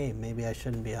like, hey, maybe I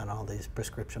shouldn't be on all these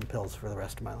prescription pills for the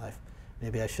rest of my life.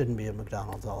 Maybe I shouldn't be at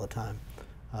McDonald's all the time.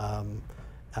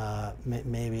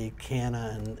 Maybe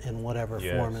canna in whatever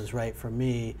form is right for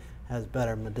me has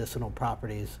better medicinal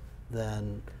properties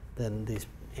than these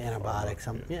antibiotics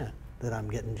that I'm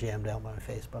getting jammed down my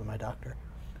face by my doctor.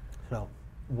 So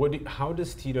how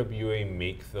does TWA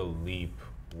make the leap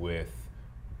with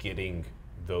getting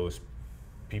those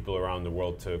people around the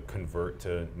world to convert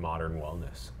to modern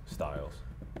wellness styles?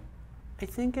 I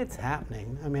think it's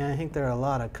happening. I mean, I think there are a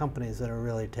lot of companies that are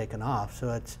really taking off.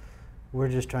 So we're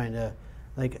just trying to,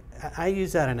 like, I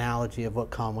use that analogy of what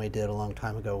Conway did a long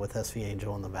time ago with SV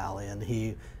Angel in the Valley, and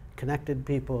he connected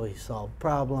people, he solved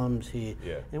problems,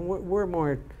 and we're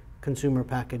more consumer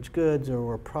packaged goods, or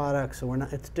we're products, so we're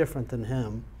not. It's different than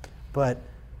him, but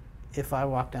if I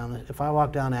walk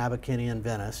down Abbot Kinney in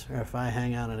Venice, or if I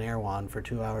hang out in Erewhon for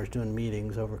 2 hours doing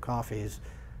meetings over coffees,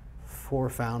 4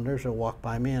 founders will walk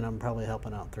by me, and I'm probably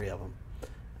helping out 3 of them,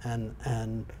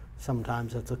 and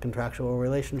sometimes it's a contractual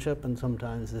relationship, and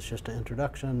sometimes it's just an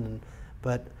introduction.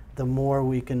 But the more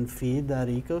we can feed that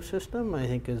ecosystem, I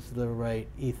think is the right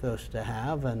ethos to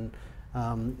have. And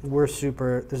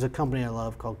there's a company I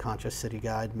love called Conscious City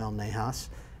Guide, Mel Nahas,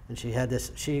 and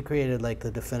she created like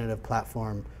the definitive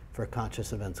platform for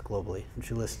conscious events globally. And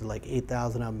she listed like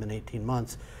 8,000 of them in 18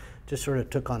 months, just sort of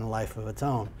took on a life of its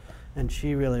own. And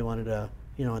she really wanted to,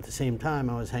 you know, at the same time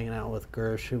I was hanging out with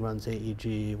Gersh, who runs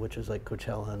AEG, which is like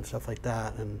Coachella and stuff like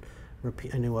that, and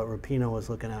I knew what Rapino was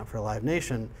looking at for Live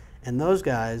Nation. And those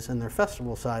guys and their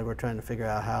festival side were trying to figure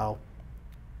out how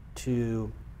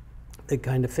they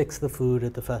kind of fix the food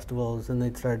at the festivals, and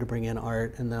they'd started to bring in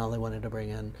art, and now they wanted to bring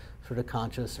in sort of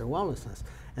conscious or wellnessness.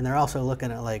 And they're also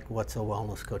looking at like, what's a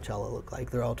wellness Coachella look like?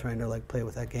 They're all trying to like play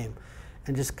with that game.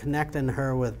 And just connecting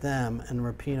her with them, and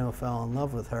Rapino fell in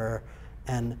love with her,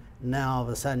 and now all of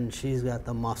a sudden she's got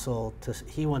the muscle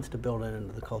he wants to build it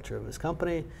into the culture of his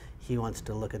company. He wants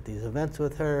to look at these events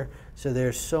with her. So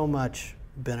there's so much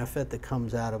benefit that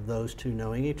comes out of those two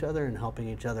knowing each other and helping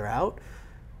each other out.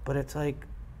 But it's like,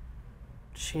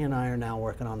 she and I are now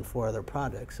working on 4 other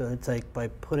projects. So it's like by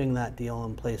putting that deal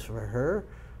in place for her,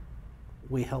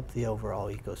 we help the overall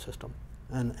ecosystem.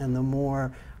 And the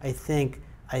more, I think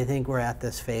we're at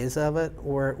this phase of it.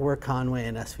 We're Conway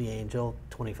and SV Angel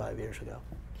 25 years ago.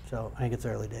 So I think it's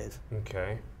early days.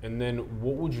 Okay. And then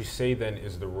what would you say then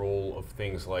is the role of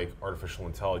things like artificial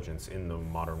intelligence in the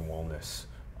modern wellness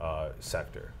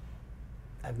sector?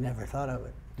 I've never thought of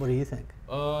it. What do you think?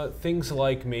 Things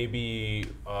like maybe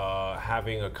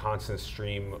having a constant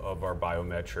stream of our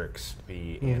biometrics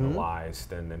be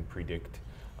analyzed and then predict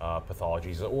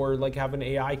pathologies, or like have an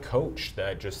AI coach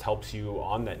that just helps you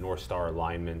on that North Star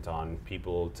alignment on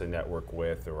people to network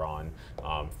with, or on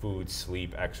food,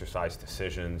 sleep, exercise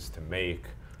decisions to make.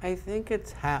 I think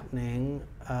it's happening.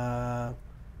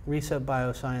 Reset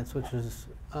Bioscience, which is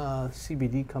a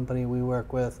CBD company we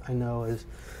work with, I know is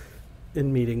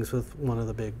in meetings with one of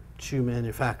the big shoe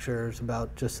manufacturers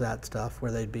about just that stuff, where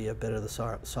they'd be a bit of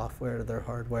the software to their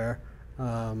hardware.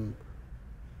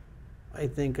 I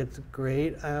think it's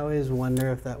great. I always wonder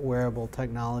if that wearable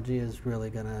technology is really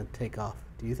going to take off.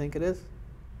 Do you think it is?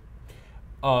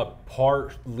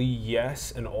 Partly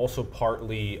yes, and also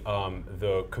partly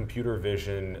the computer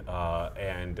vision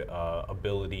and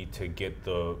ability to get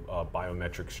the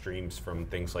biometric streams from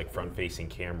things like front-facing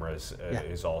cameras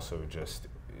is also just,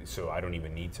 so I don't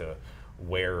even need to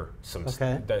wear some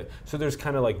so there's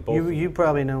kind of like both. You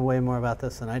probably know way more about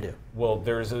this than I do. Well,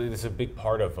 there's a big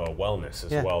part of wellness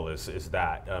as well as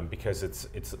that because it's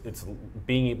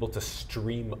being able to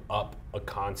stream up a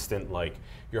constant, like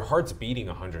your heart's beating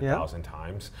 100,000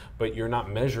 times, but you're not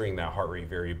measuring that heart rate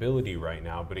variability right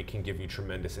now, but it can give you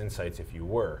tremendous insights if you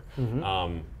were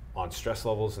on stress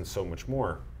levels and so much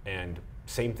more. And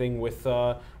same thing with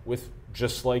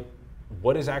just like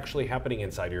what is actually happening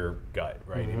inside your gut,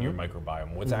 right, in your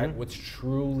microbiome. What's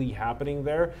truly happening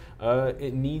there?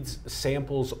 It needs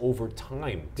samples over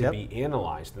time to be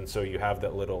analyzed, and so you have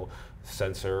that little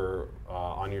sensor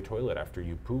on your toilet after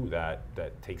you poo that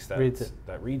takes that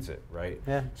reads it, right?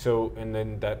 Yeah. So and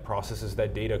then that processes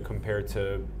that data compared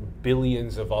to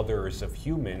billions of others of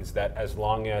humans. That as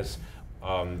long as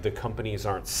the companies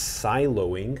aren't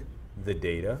siloing the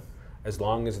data, as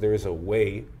long as there's a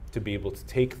way to be able to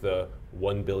take the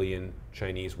 1 billion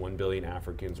Chinese, 1 billion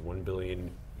Africans, 1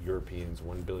 billion Europeans,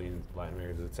 1 billion Latin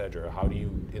Americans, et cetera, how do you,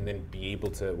 and then be able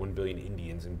to, 1 billion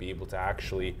Indians, and be able to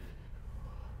actually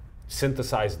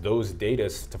synthesize those data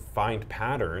to find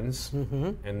patterns,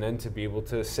 and then to be able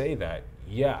to say that,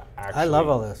 actually. I love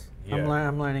all this.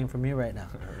 I'm learning from you right now.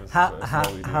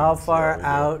 How far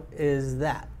out is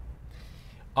that?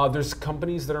 There's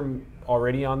companies that are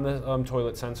already on the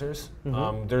toilet sensors.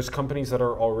 There's companies that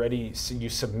are already, you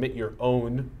submit your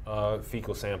own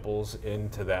fecal samples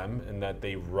into them, and that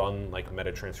they run like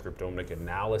metatranscriptomic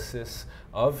analysis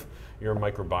of your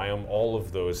microbiome, all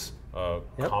of those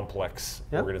complex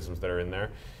organisms that are in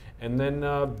there. And then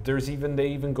they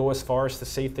even go as far as to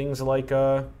say things like,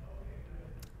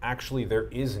 actually, there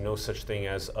is no such thing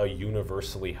as a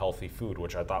universally healthy food,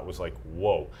 which I thought was like,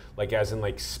 whoa. Like as in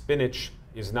like spinach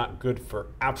is not good for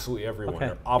absolutely everyone.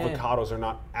 Or avocados are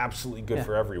not absolutely good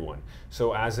for everyone.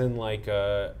 So as in like,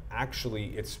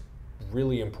 actually it's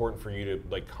really important for you to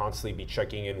like constantly be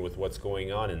checking in with what's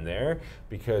going on in there,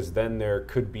 because then there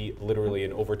could be literally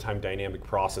an overtime dynamic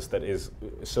process that is,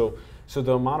 so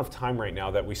the amount of time right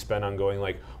now that we spend on going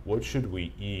like, what should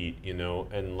we eat, you know,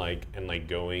 and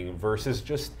going versus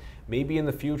just maybe in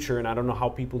the future, and I don't know how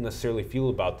people necessarily feel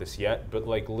about this yet, but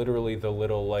like literally the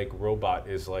little like robot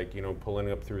is like, you know,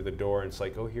 pulling up through the door, and it's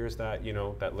like, oh, here's that, you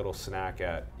know, that little snack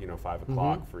at, you know, 5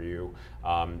 o'clock for you.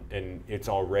 And it's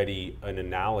already an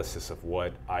analysis of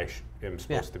what I am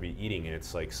supposed to be eating. And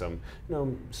it's like some, you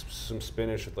know, some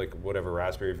spinach with like whatever,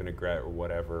 raspberry vinaigrette or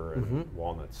whatever, and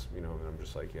walnuts, you know, and I'm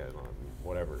just like,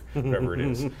 whatever it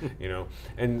is, you know.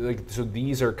 And like, so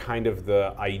these are kind of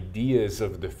the ideas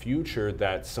of the future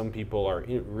that some people are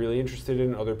really interested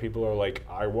in. Other people are like,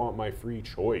 I want my free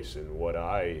choice in what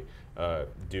I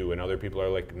do. And other people are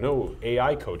like, no,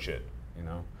 AI coach it, you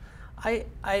know.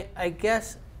 I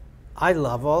guess I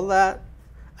love all that.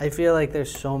 I feel like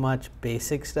there's so much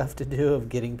basic stuff to do of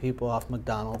getting people off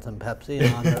McDonald's and Pepsi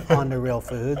and onto real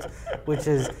foods, which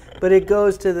is, but it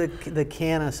goes to the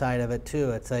canna side of it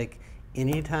too. It's like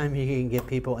anytime you can get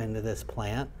people into this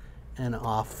plant and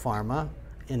off pharma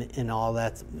in all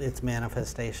that its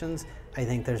manifestations, I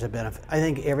think there's a benefit. I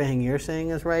think everything you're saying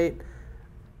is right.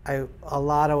 A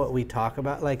lot of what we talk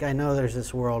about, like I know there's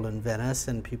this world in Venice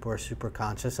and people are super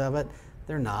conscious of it.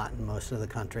 They're not in most of the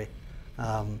country.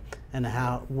 And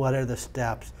what are the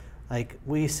steps? Like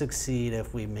we succeed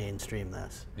if we mainstream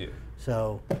this. Yeah.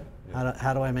 So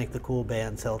how do I make the cool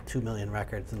band sell 2 million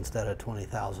records instead of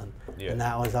 20,000? Yeah. And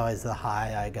that was always the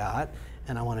high I got,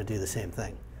 and I want to do the same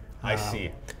thing. I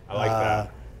see. I like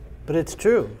that. But it's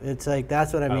true. It's like,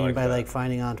 that's what I mean by like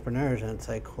finding entrepreneurs, and it's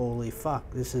like, holy fuck,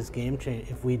 this is game changing.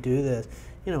 If we do this,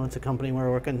 you know, it's a company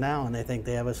we're working now, and they think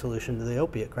they have a solution to the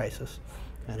opiate crisis,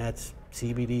 and that's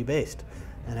CBD based.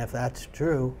 And if that's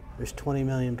true, there's 20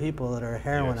 million people that are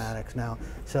heroin addicts now.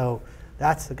 So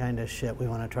that's the kind of shit we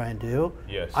want to try and do.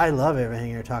 Yes. I love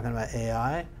everything you're talking about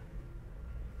AI,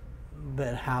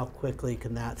 but how quickly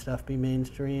can that stuff be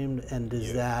mainstreamed? And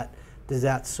does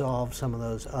that solve some of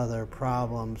those other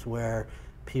problems where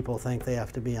people think they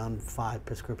have to be on 5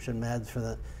 prescription meds for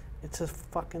the? It's a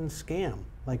fucking scam.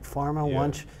 Like pharma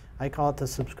wants, I call it the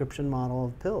subscription model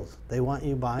of pills. They want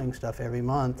you buying stuff every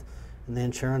month, and the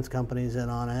insurance company's in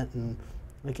on it, and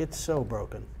like it's so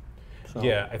broken. So.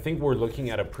 Yeah, I think we're looking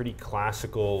at a pretty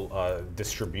classical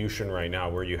distribution right now,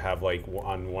 where you have like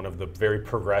on one of the very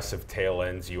progressive tail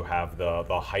ends, you have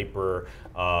the hyper,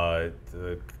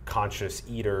 the conscious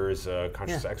eaters,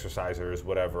 conscious exercisers,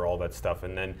 whatever, all that stuff,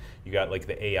 and then you got like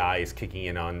the AI is kicking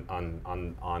in on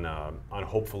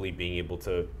hopefully being able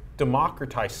to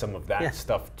democratize some of that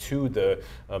stuff to the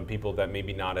people that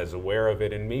maybe not as aware of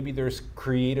it, and maybe there's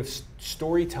creative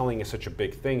storytelling is such a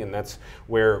big thing, and that's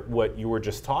where what you were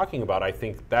just talking about, I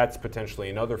think that's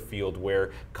potentially another field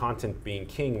where content being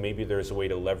king, maybe there's a way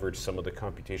to leverage some of the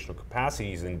computational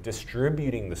capacities and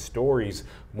distributing the stories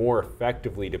more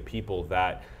effectively to people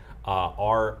that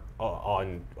are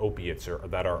on opiates or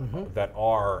that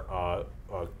are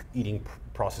eating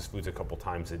processed foods a couple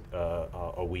times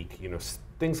a week,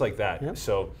 things like that. Yep.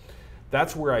 So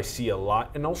that's where I see a lot,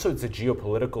 and also it's a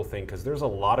geopolitical thing, because there's a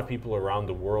lot of people around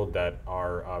the world that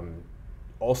are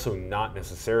also not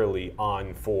necessarily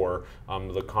on for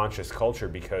the conscious culture,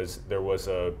 because there was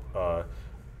a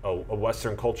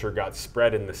Western culture got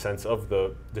spread in the sense of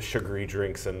the sugary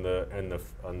drinks and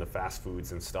the fast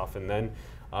foods and stuff, and then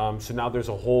so now there's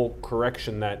a whole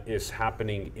correction that is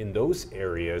happening in those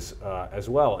areas as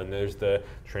well. And there's the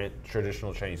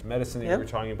traditional Chinese medicine that you were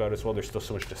talking about as well. There's still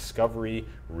so much discovery,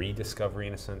 rediscovery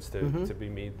in a sense to be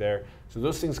made there. So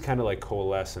those things kind of like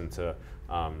coalesce into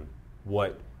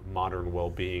what modern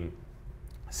well-being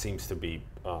seems to be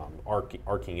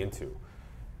arcing into.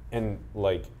 And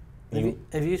like,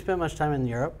 have you spent much time in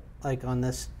Europe, like on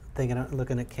this,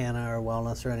 looking at canna or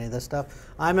wellness or any of this stuff?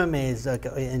 I'm amazed, like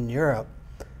in Europe,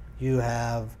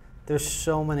 there's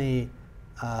so many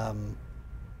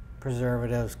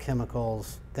preservatives,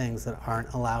 chemicals, things that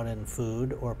aren't allowed in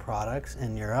food or products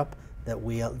in Europe that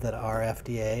our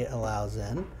FDA allows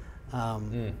in.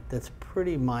 That's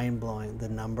pretty mind-blowing, the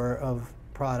number of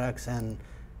products and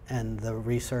the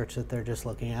research that they're just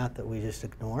looking at that we just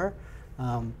ignore.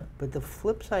 But the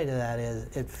flip side of that is,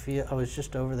 I was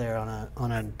just over there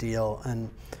on a deal, and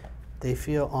they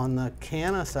feel on the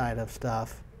canna side of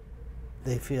stuff,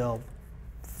 they feel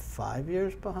 5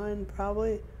 years behind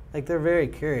probably. Like they're very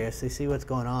curious. They see what's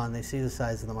going on. They see the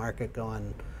size of the market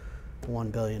going 1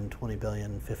 billion, 20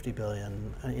 billion, 50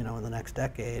 billion, in the next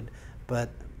decade. But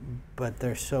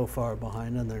they're so far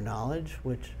behind in their knowledge,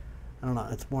 which I don't know.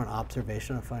 It's more an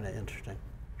observation. I find it interesting.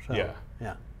 So,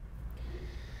 yeah.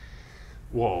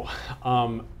 Whoa.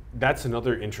 That's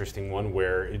another interesting one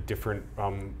where different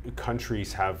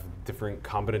countries have different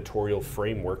combinatorial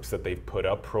frameworks that they've put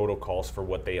up, protocols for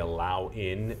what they allow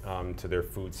in to their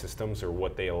food systems or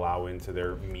what they allow into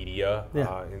their media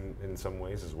in some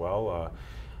ways as well.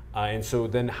 And so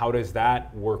then how does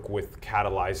that work with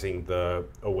catalyzing the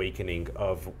awakening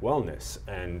of wellness?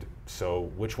 And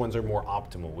so which ones are more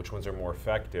optimal, which ones are more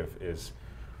effective is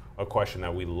a question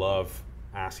that we love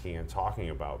asking and talking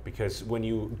about, because when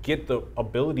you get the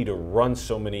ability to run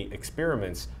so many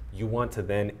experiments, you want to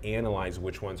then analyze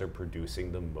which ones are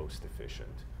producing the most efficient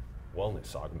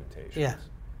wellness augmentations. Yeah.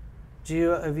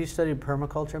 Have you studied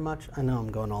permaculture much? I know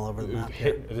I'm going all over the map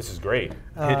here. This is great.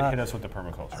 Hit us with the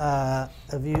permaculture.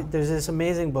 There's this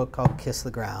amazing book called Kiss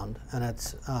the Ground, and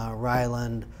it's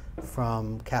Ryland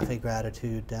from Cafe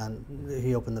Gratitude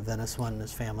he opened the Venice one,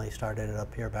 his family started it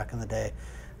up here back in the day.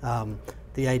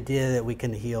 The idea that we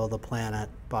can heal the planet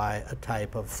by a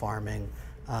type of farming.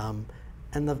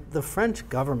 And the French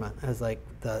government, as like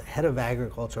the head of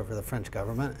agriculture for the French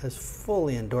government, has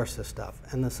fully endorsed this stuff.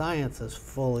 And the science is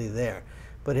fully there.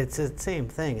 But it's the same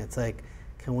thing. It's like,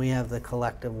 can we have the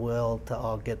collective will to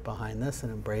all get behind this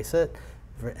and embrace it,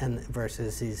 and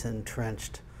versus these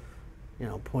entrenched,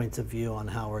 points of view on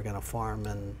how we're going to farm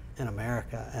in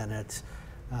America. And it's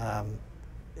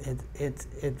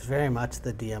very much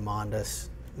the Diamandis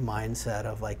mindset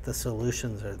of like the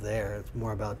solutions are there. It's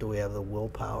more about, do we have the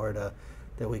willpower that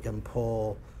we can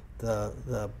pull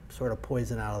the sort of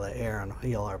poison out of the air and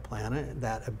heal our planet.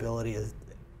 That ability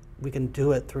we can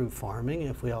do it through farming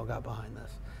if we all got behind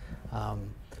this.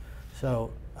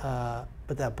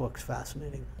 But that book's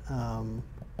fascinating.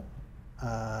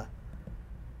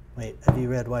 Wait, have you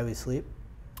read Why We Sleep?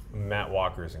 Matt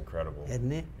Walker is incredible.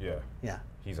 Isn't he? Yeah. Yeah.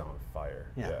 He's on fire.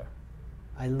 Yeah.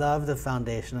 I love the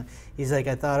foundation. He's like,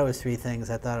 I thought it was three things.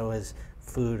 I thought it was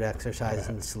food, exercise,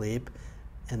 and sleep.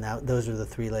 And those are the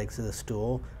three legs of the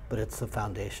stool, but it's the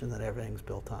foundation that everything's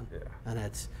built on. Yeah. And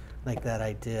it's like that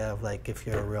idea of like, if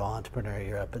you're a real entrepreneur,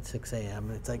 you're up at 6 a.m.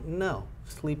 And it's like, no,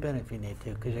 sleep in if you need to,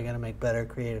 because you're going to make better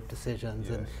creative decisions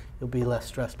and you'll be less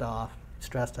stressed out.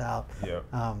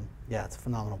 Yeah, it's a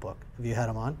phenomenal book. Have you had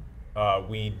him on?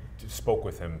 We spoke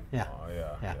with him. Yeah.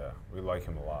 We like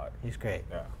him a lot. He's great.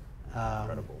 Yeah.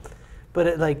 Incredible.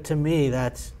 But to me,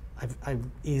 I've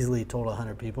easily told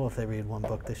 100 people if they read one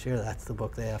book this year, that's the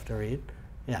book they have to read.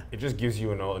 Yeah. It just gives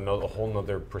you a whole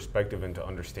nother perspective into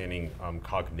understanding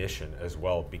cognition as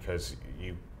well, because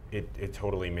it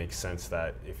totally makes sense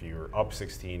that if you're up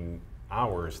 16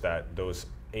 hours, that those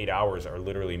 8 hours are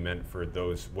literally meant for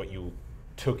those, what you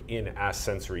took in as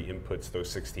sensory inputs those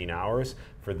 16 hours,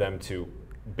 for them to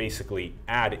basically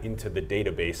add into the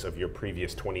database of your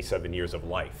previous 27 years of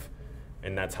life.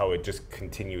 And that's how it just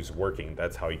continues working.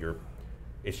 That's how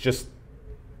it's just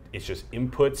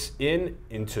inputs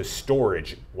into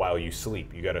storage while you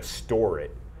sleep. You got to store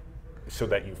it so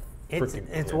that you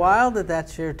It's wild that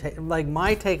that's your like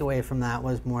my takeaway from that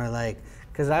was more like,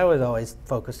 because I was always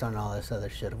focused on all this other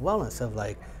shit of wellness of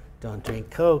like, don't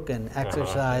drink Coke and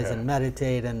exercise and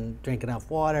meditate and drink enough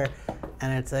water,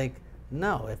 and it's like,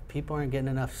 no, if people aren't getting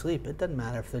enough sleep, it doesn't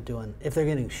matter if they're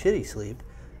getting shitty sleep.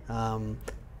 It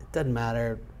doesn't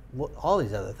matter all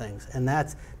these other things, and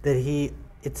that's that he.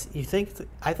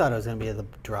 I thought it was going to be the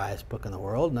driest book in the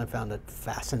world, and I found it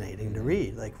fascinating to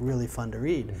read, like really fun to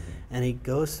read. Mm-hmm. And he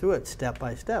goes through it step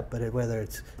by step, but whether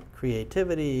it's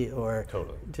creativity or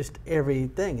just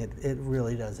everything, it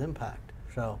really does impact.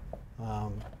 So,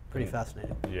 pretty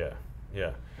fascinating. Yeah,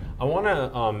 yeah. I want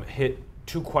to hit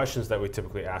 2 questions that we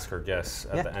typically ask our guests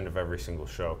at the end of every single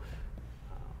show.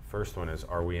 First one is,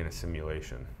 are we in a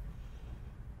simulation?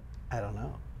 I don't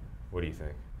know. What do you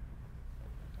think?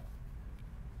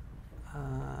 I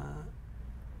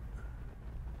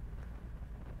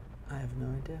have no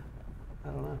idea. I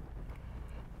don't know.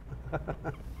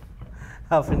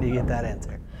 How often do you get that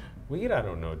answer? We get, I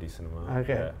don't know, a decent amount.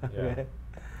 Okay.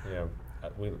 Yeah.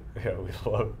 We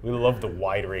love the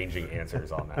wide-ranging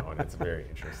answers on that one. It's very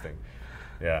interesting.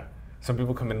 Yeah. Some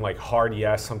people come in like hard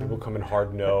yes, some people come in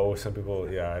hard no, some people,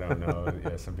 I don't know.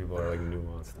 Yeah, some people are like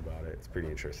nuanced about it. It's pretty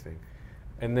interesting.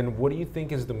 And then what do you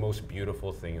think is the most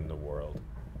beautiful thing in the world?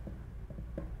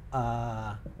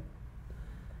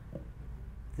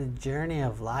 The journey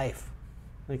of life.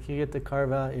 Like you get to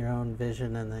carve out your own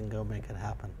vision and then go make it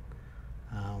happen.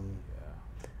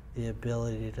 The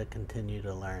ability to continue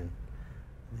to learn.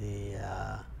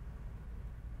 I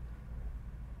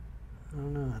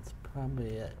don't know, that's probably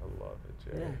it. I love it,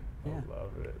 Jay. Yeah. I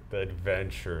love it. The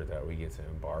adventure that we get to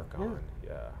embark on.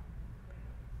 Yeah.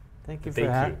 Thank you for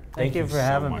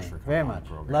having me. Very much.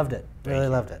 Loved it. Really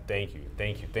loved it. Thank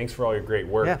you. Thanks for all your great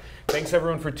work. Yeah. Thanks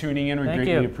everyone for tuning in. We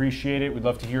greatly appreciate it. We'd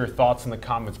love to hear your thoughts in the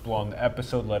comments below on the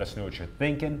episode. Let us know what you're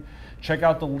thinking. Check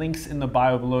out the links in the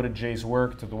bio below to Jay's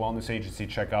work, to the Wellness Agency.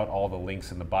 Check out all the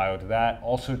links in the bio to that.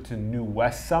 Also to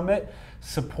NWS Summit.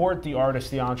 Support the artists,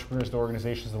 the entrepreneurs, the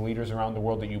organizations, the leaders around the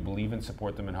world that you believe in.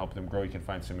 Support them and help them grow. You can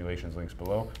find simulations links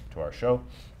below to our show.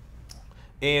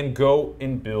 And go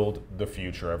and build the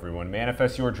future, everyone.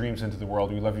 Manifest your dreams into the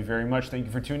world. We love you very much. Thank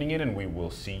you for tuning in, and we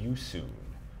will see you soon.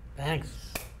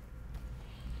 Thanks.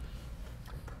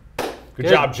 Good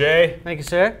job, Jay. Thank you,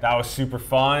 sir. That was super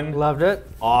fun. Loved it.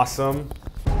 Awesome.